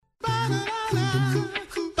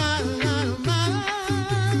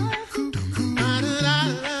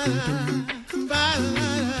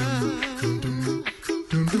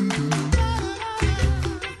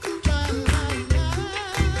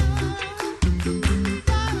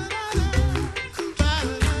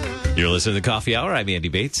You're listening to the Coffee Hour. I'm Andy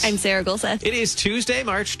Bates. I'm Sarah Gulseth. It is Tuesday,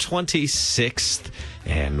 March 26th,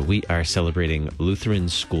 and we are celebrating Lutheran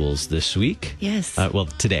schools this week. Yes. Well,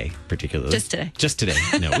 today, particularly. Just today. Just today.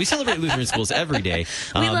 No, we celebrate Lutheran schools every day.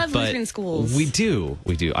 We love Lutheran schools. We do.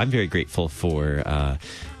 We do. I'm very grateful for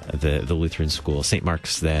the Lutheran school, St.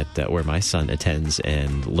 Mark's, that where my son attends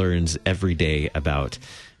and learns every day about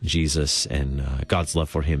Jesus and God's love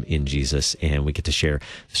for him in Jesus. And we get to share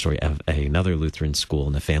the story of another Lutheran school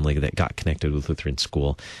and a family that got connected with Lutheran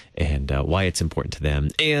school and why it's important to them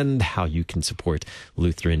and how you can support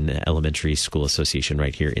Lutheran Elementary School Association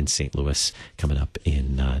right here in St. Louis coming up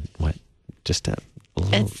in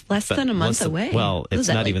it's less than a month away. Well, it's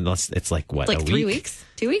not even less. It's like what? Like a 3 week? weeks?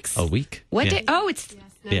 2 weeks? A week? What yeah. day? Oh, it's...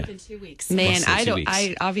 Not even 2 weeks. Man, I don't.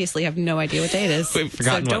 I obviously have no idea what day it is. We've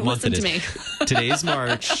forgotten so what month it is. Don't listen to me. Today's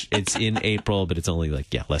March. It's in April, but it's only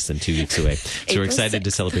less than 2 weeks away. So we're excited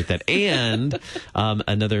to celebrate that. And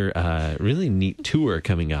another really neat tour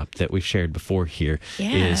coming up that we've shared before here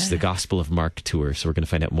is the Gospel of Mark tour. So we're going to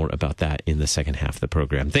find out more about that in the second half of the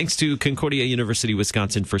program. Thanks to Concordia University,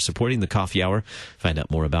 Wisconsin for supporting the Coffee Hour. Find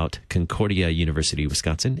out more about Concordia University,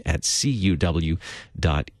 Wisconsin at cuw.edu.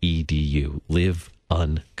 Live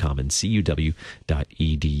Uncommon,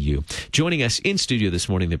 cuw.edu. Joining us in studio this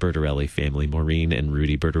morning, the Bertarelli family, Maureen and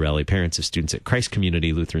Rudy Bertarelli, parents of students at Christ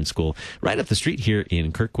Community Lutheran School, right up the street here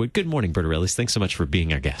in Kirkwood. Good morning, Bertarellis. Thanks so much for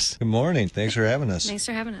being our guests. Good morning. Thanks for having us. Thanks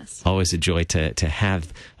for having us. Always a joy to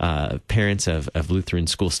have parents of Lutheran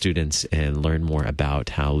school students and learn more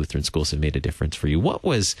about how Lutheran schools have made a difference for you. What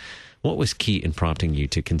was key in prompting you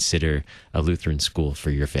to consider a Lutheran school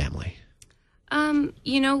for your family?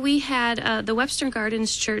 We had the Webster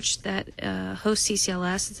Gardens Church that hosts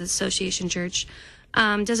CCLS, it's an association church,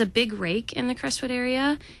 does a big rake in the Crestwood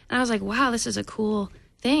area. And I was like, wow, this is a cool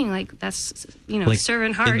thing. Like, that's,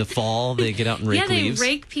 serving heart. In the fall, they get out and rake leaves? Yeah,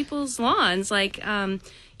 they rake people's lawns. Like, so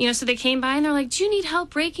they came by and they're like, do you need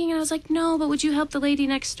help raking? And I was like, no, but would you help the lady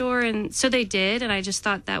next door? And so they did. And I just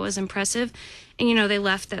thought that was impressive. And, they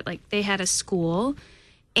left that, they had a school.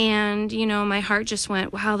 And, my heart just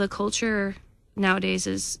went, wow, the culture nowadays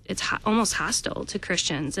it's almost hostile to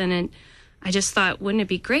Christians. And I just thought, wouldn't it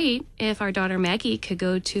be great if our daughter Maggie could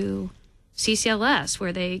go to CCLS,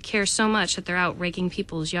 where they care so much that they're out raking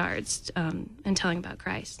people's yards and telling about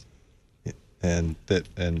Christ. And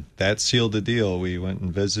that sealed the deal. We went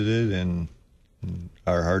and visited, and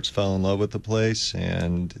our hearts fell in love with the place.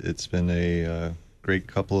 And it's been a great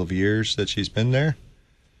couple of years that she's been there.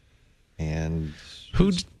 And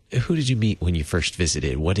who did you meet when you first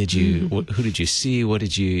visited? Who did you see?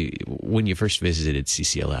 When you first visited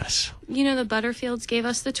CCLS? The Butterfields gave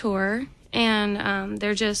us the tour, and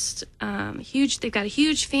they're just huge. They've got a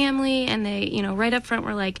huge family, and they, right up front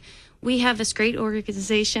were like, we have this great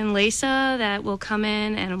organization, LESA, that will come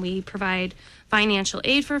in and we provide financial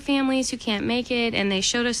aid for families who can't make it. And they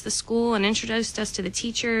showed us the school and introduced us to the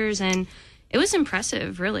teachers, and it was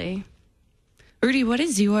impressive, really. Rudy, what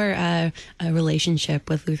is your relationship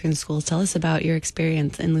with Lutheran schools? Tell us about your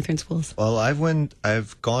experience in Lutheran schools. Well,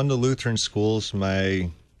 I've gone to Lutheran schools my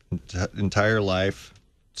entire life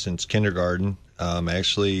since kindergarten.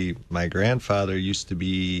 Actually, my grandfather used to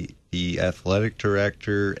be the athletic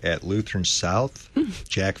director at Lutheran South,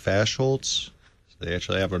 Jack Faschholz. They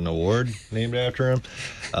actually have an award named after him.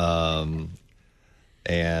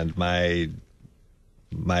 And my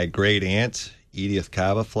great aunt, Edith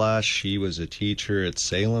Kavaflash, she was a teacher at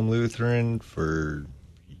Salem Lutheran for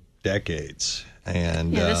decades.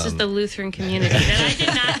 And this is the Lutheran community that I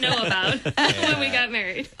did not know about when we got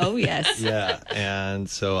married. Oh, yes. Yeah, and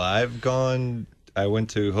so I went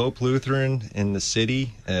to Hope Lutheran in the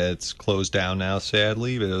city. It's closed down now,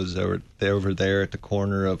 sadly, but it was over there at the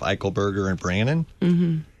corner of Eichelberger and Brannan.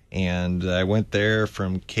 Mm-hmm. And I went there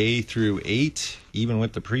from K through 8, even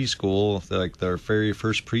with the preschool, like their very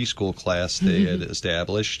first preschool class they had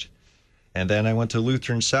established. And then I went to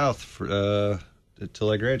Lutheran South until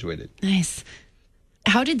I graduated. Nice.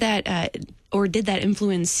 How did that, or did that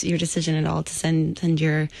influence your decision at all to send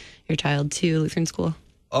your child to Lutheran school?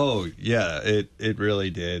 Oh, yeah, it really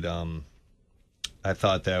did. I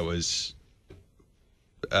thought that was,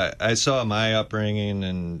 I saw my upbringing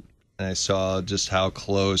and I saw just how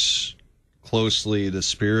closely the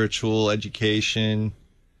spiritual education,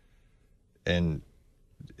 and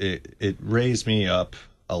it raised me up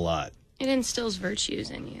a lot. It instills virtues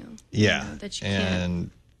in you. Yeah, that you and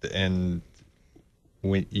and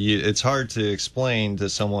it's hard to explain to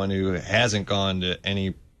someone who hasn't gone to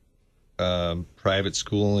any private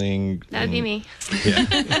schooling. That'd be me.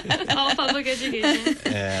 Yeah. All public education.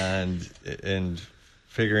 And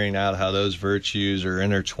figuring out how those virtues are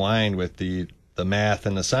intertwined with the math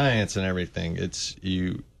and the science and everything. It's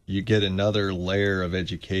you get another layer of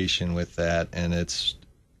education with that, and it's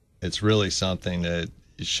really something that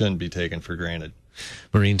shouldn't be taken for granted.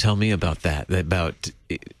 Maureen, tell me about that, about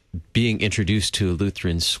being introduced to a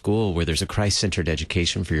Lutheran school where there's a Christ-centered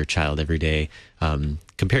education for your child every day,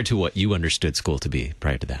 compared to what you understood school to be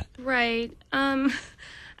prior to that. Right. I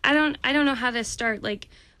don't know how to start. Like,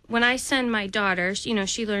 when I send my daughter,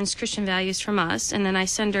 she learns Christian values from us, and then I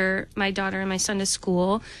send my daughter and my son to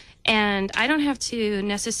school, and I don't have to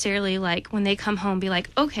necessarily, like, when they come home, be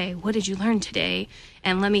like, okay, what did you learn today?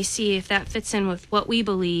 And let me see if that fits in with what we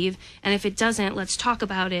believe. And if it doesn't, let's talk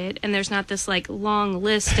about it. And there's not this, like, long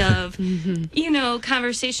list of,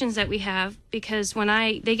 conversations that we have. Because when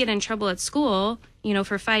they get in trouble at school,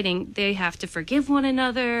 for fighting, they have to forgive one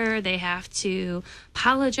another. They have to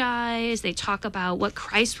apologize. They talk about what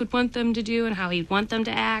Christ would want them to do and how he'd want them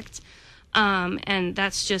to act. And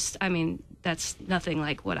that's just, that's nothing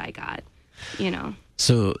like what I got,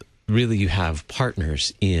 So really you have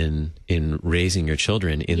partners in raising your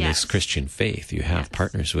children in Yes. this Christian faith. You have Yes.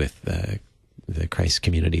 partners with the Christ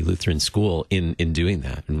Community Lutheran School in doing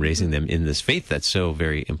that and raising them in this faith that's so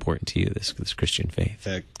very important to you, this Christian faith.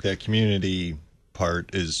 That community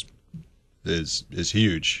part is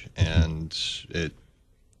huge, and it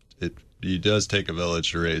does take a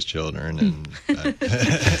village to raise children, and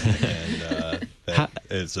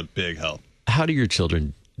it's a big help. How do your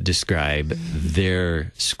children describe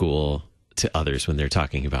their school to others when they're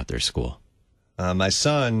talking about their school? My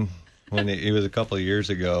son, when he was a couple of years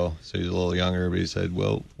ago, so he's a little younger, but he said,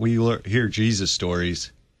 well, we hear Jesus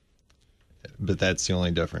stories, but that's the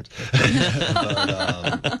only difference.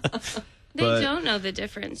 They don't know the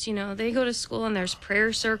difference. They go to school and there's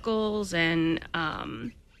prayer circles and,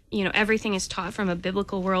 everything is taught from a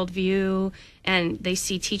biblical worldview, and they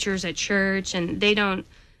see teachers at church, and they don't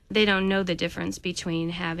know the difference between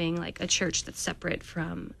having, like, a church that's separate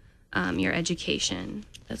from your education.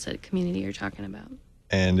 That's a community you're talking about.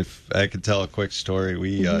 And if I could tell a quick story,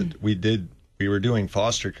 we were doing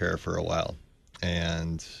foster care for a while,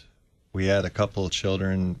 and we had a couple of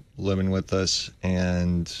children living with us,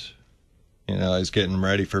 and I was getting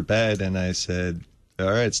ready for bed, and I said, all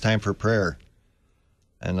right, it's time for prayer.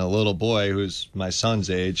 And a little boy who's my son's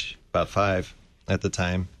age, about 5 at the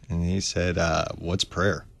time, and he said, what's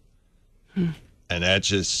prayer? And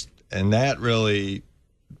that really,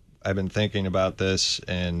 I've been thinking about this,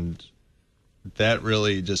 and that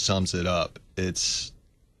really just sums it up.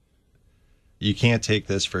 You can't take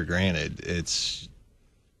this for granted. It's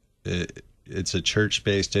a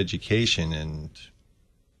church-based education, and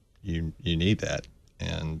you need that,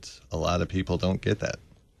 and a lot of people don't get that.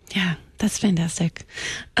 Yeah, that's fantastic.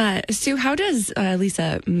 Sue, how does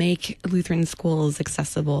Lisa make Lutheran schools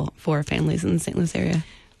accessible for families in the St. Louis area?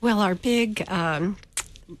 Well, our big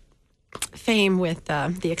fame with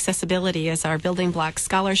the accessibility is our Building Block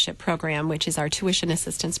Scholarship Program, which is our tuition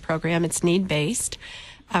assistance program. It's need-based.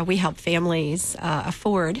 We help families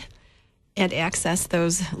afford and access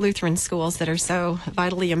those Lutheran schools that are so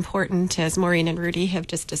vitally important, as Maureen and Rudy have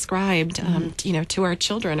just described, to our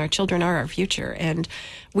children. Our children are our future, and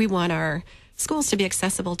we want our schools to be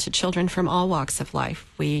accessible to children from all walks of life.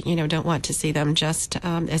 We, don't want to see them just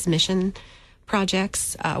as mission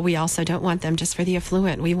projects. We also don't want them just for the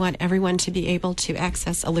affluent. We want everyone to be able to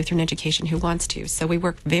access a Lutheran education who wants to. So we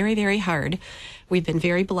work very, very hard. We've been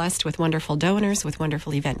very blessed with wonderful donors, with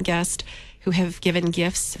wonderful event guests who have given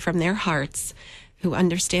gifts from their hearts, who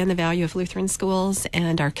understand the value of Lutheran schools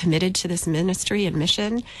and are committed to this ministry and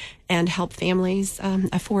mission and help families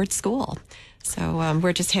afford school. So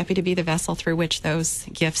we're just happy to be the vessel through which those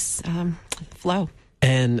gifts flow.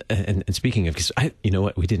 And speaking of, because you know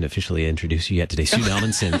what, we didn't officially introduce you yet today. Sue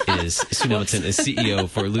Nelmonson is CEO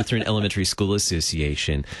for Lutheran Elementary School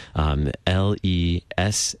Association,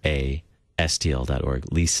 LESASTL.org.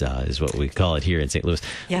 Lisa is what we call it here in St. Louis.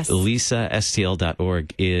 Yes.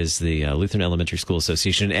 LESASTL.org is the Lutheran Elementary School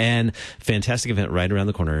Association, and fantastic event right around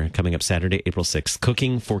the corner coming up Saturday, April 6th,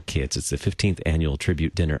 Cooking for Kids. It's the 15th annual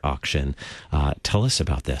tribute dinner auction. Tell us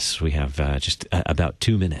about this. We have just about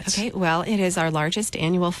 2 minutes. Okay, well, it is our largest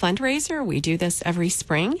annual fundraiser. We do this every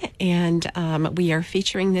spring, and we are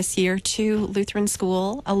featuring this year 2 Lutheran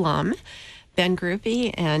School alum, Ben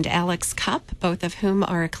Groupie and Alex Cupp, both of whom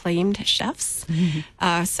are acclaimed chefs.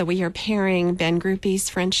 Mm-hmm. So we are pairing Ben Groupie's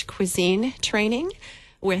French cuisine training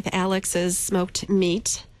with Alex's smoked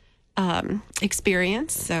meat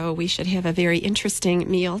experience, so we should have a very interesting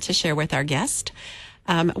meal to share with our guest.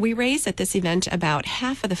 We raise at this event about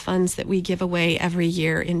half of the funds that we give away every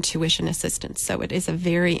year in tuition assistance, so it is a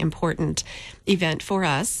very important event for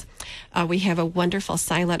us. We have a wonderful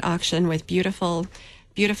silent auction with beautiful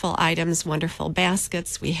items, wonderful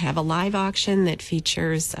baskets. We have a live auction that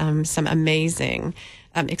features some amazing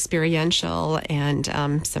experiential and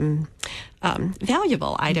some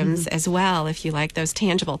valuable items as well, if you like those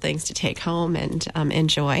tangible things to take home and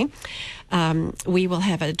enjoy. We will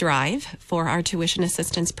have a drive for our tuition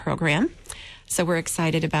assistance program. So we're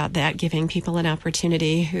excited about that, giving people an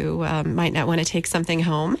opportunity who might not want to take something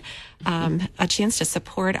home, a chance to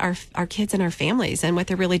support our kids and our families. And what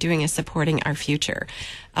they're really doing is supporting our future.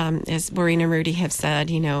 As Maureen and Rudy have said,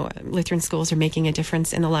 Lutheran schools are making a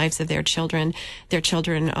difference in the lives of their children. Their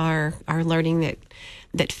children are learning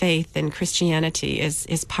that faith and Christianity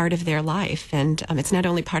is part of their life. And it's not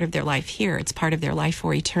only part of their life here, it's part of their life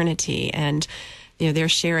for eternity. And they're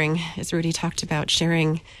sharing, as Rudy talked about,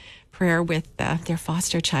 sharing prayer with their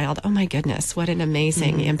foster child. Oh my goodness, what an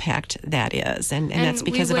amazing impact that is. And that's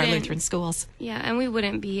because of our Lutheran schools. Yeah, and we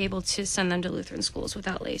wouldn't be able to send them to Lutheran schools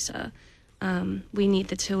without LESA. We need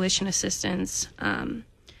the tuition assistance, and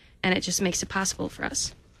it just makes it possible for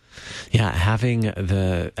us. Yeah,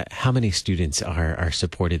 how many students are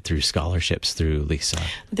supported through scholarships through LESA?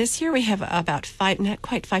 This year we have about not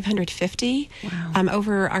quite 550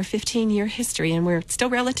 over our 15-year history, and we're still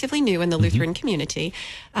relatively new in the Lutheran community,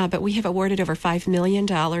 but we have awarded over $5 million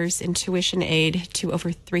in tuition aid to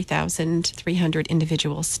over 3,300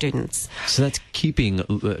 individual students. So that's keeping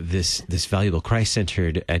this valuable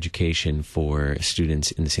Christ-centered education for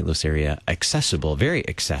students in the St. Louis area accessible, very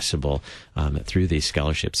accessible through these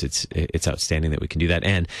scholarships. It's outstanding that we can do that,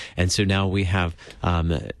 and so now we have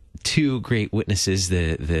two great witnesses,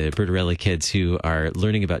 the Bertarelli kids, who are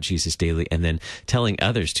learning about Jesus daily, and then telling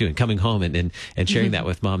others too, and coming home and sharing that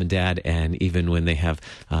with mom and dad, and even when they have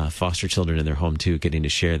foster children in their home too, getting to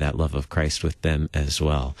share that love of Christ with them as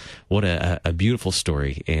well. What a beautiful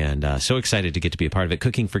story, and so excited to get to be a part of it.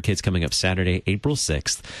 Cooking for Kids coming up Saturday, April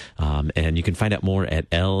 6th, and you can find out more at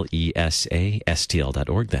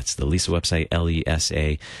lesastl.org. That's the LESA website,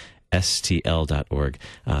 lesastl.org.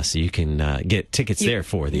 So you can get tickets there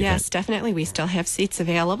for the event. Yes, definitely. We still have seats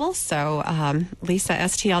available. So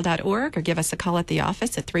lesastl.org, or give us a call at the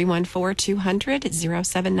office at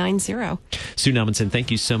 314-200-0790. Sue Nelmanson,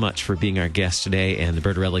 thank you so much for being our guest today, and the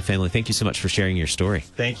Bertarelli family, thank you so much for sharing your story.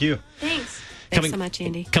 Thank you. Thanks. Thanks so much,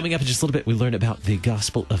 Andy. Coming up in just a little bit, we learn about the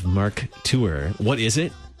Gospel of Mark tour. What is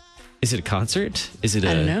it? Is it a concert? Is it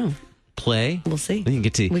I don't know. Play? We'll see. You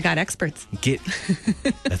get to We got experts.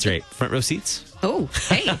 That's right. Front row seats. Oh,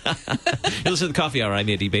 hey. You're listening to the Coffee Hour. I'm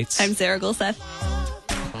Andy Bates. I'm Sarah Gulseth.